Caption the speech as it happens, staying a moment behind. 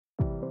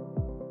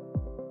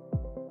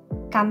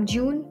Come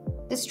June,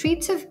 the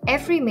streets of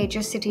every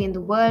major city in the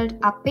world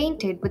are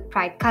painted with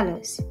pride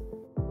colors.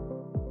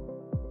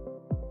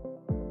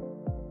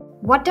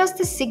 What does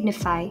this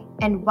signify,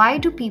 and why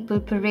do people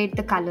parade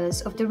the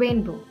colors of the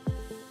rainbow?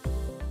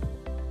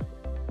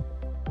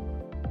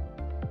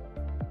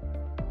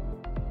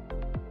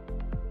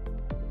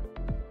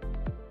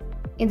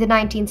 In the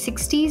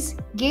 1960s,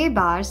 gay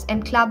bars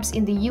and clubs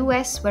in the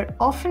US were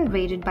often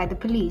raided by the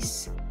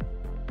police.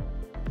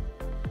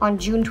 On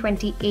June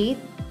 28,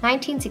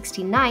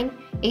 1969,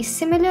 a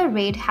similar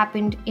raid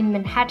happened in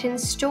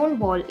Manhattan's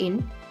Stonewall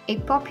Inn, a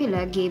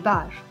popular gay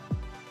bar.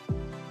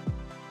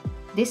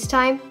 This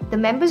time, the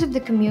members of the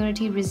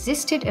community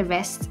resisted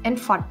arrests and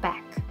fought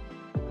back.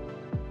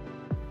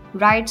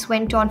 Riots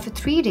went on for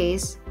 3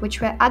 days, which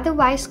were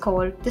otherwise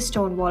called the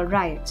Stonewall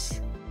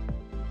Riots.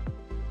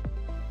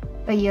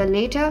 A year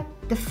later,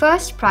 the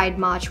first Pride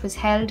March was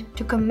held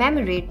to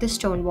commemorate the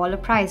Stonewall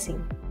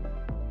uprising.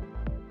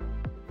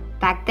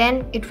 Back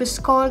then, it was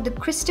called the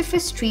Christopher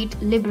Street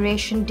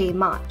Liberation Day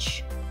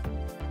March.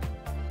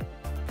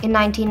 In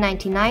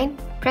 1999,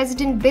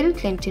 President Bill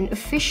Clinton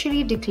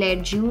officially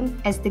declared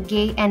June as the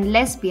Gay and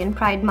Lesbian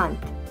Pride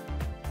Month.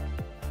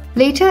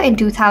 Later in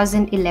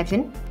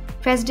 2011,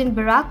 President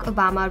Barack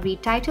Obama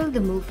retitled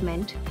the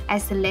movement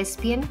as the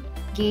Lesbian,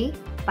 Gay,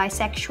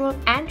 Bisexual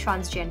and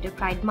Transgender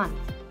Pride Month.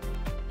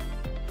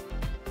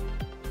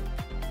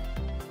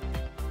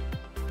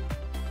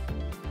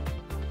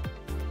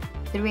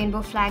 The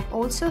rainbow flag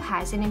also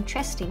has an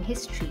interesting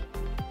history.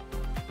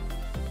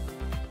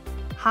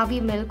 Harvey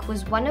Milk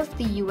was one of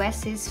the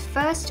US's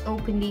first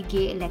openly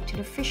gay elected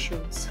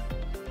officials.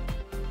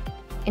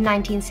 In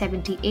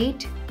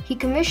 1978, he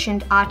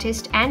commissioned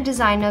artist and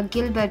designer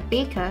Gilbert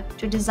Baker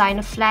to design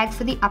a flag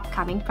for the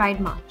upcoming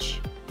Pride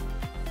March.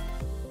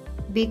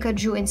 Baker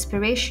drew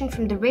inspiration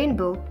from the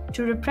rainbow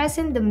to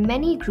represent the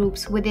many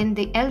groups within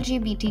the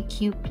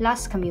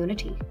LGBTQ+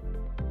 community.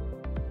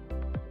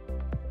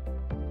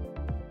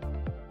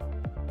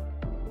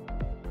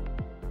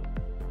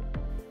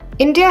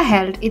 India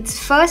held its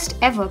first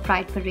ever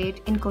Pride Parade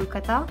in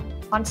Kolkata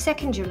on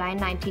 2nd July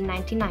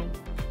 1999.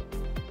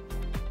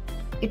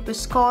 It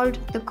was called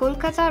the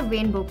Kolkata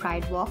Rainbow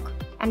Pride Walk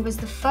and was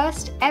the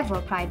first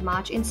ever Pride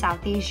March in South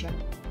Asia.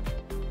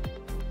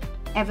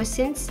 Ever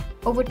since,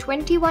 over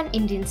 21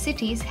 Indian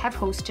cities have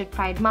hosted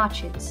Pride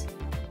marches.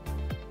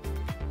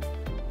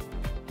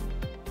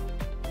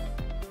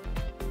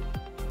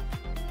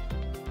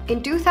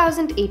 In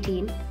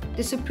 2018,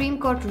 the Supreme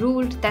Court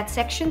ruled that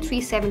Section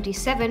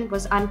 377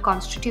 was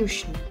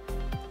unconstitutional.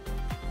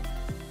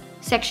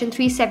 Section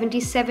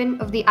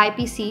 377 of the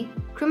IPC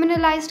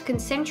criminalized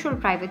consensual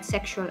private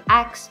sexual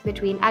acts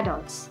between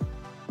adults.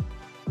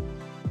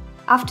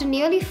 After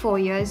nearly 4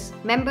 years,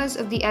 members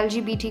of the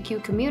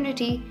LGBTQ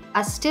community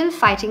are still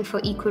fighting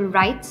for equal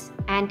rights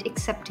and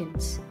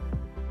acceptance.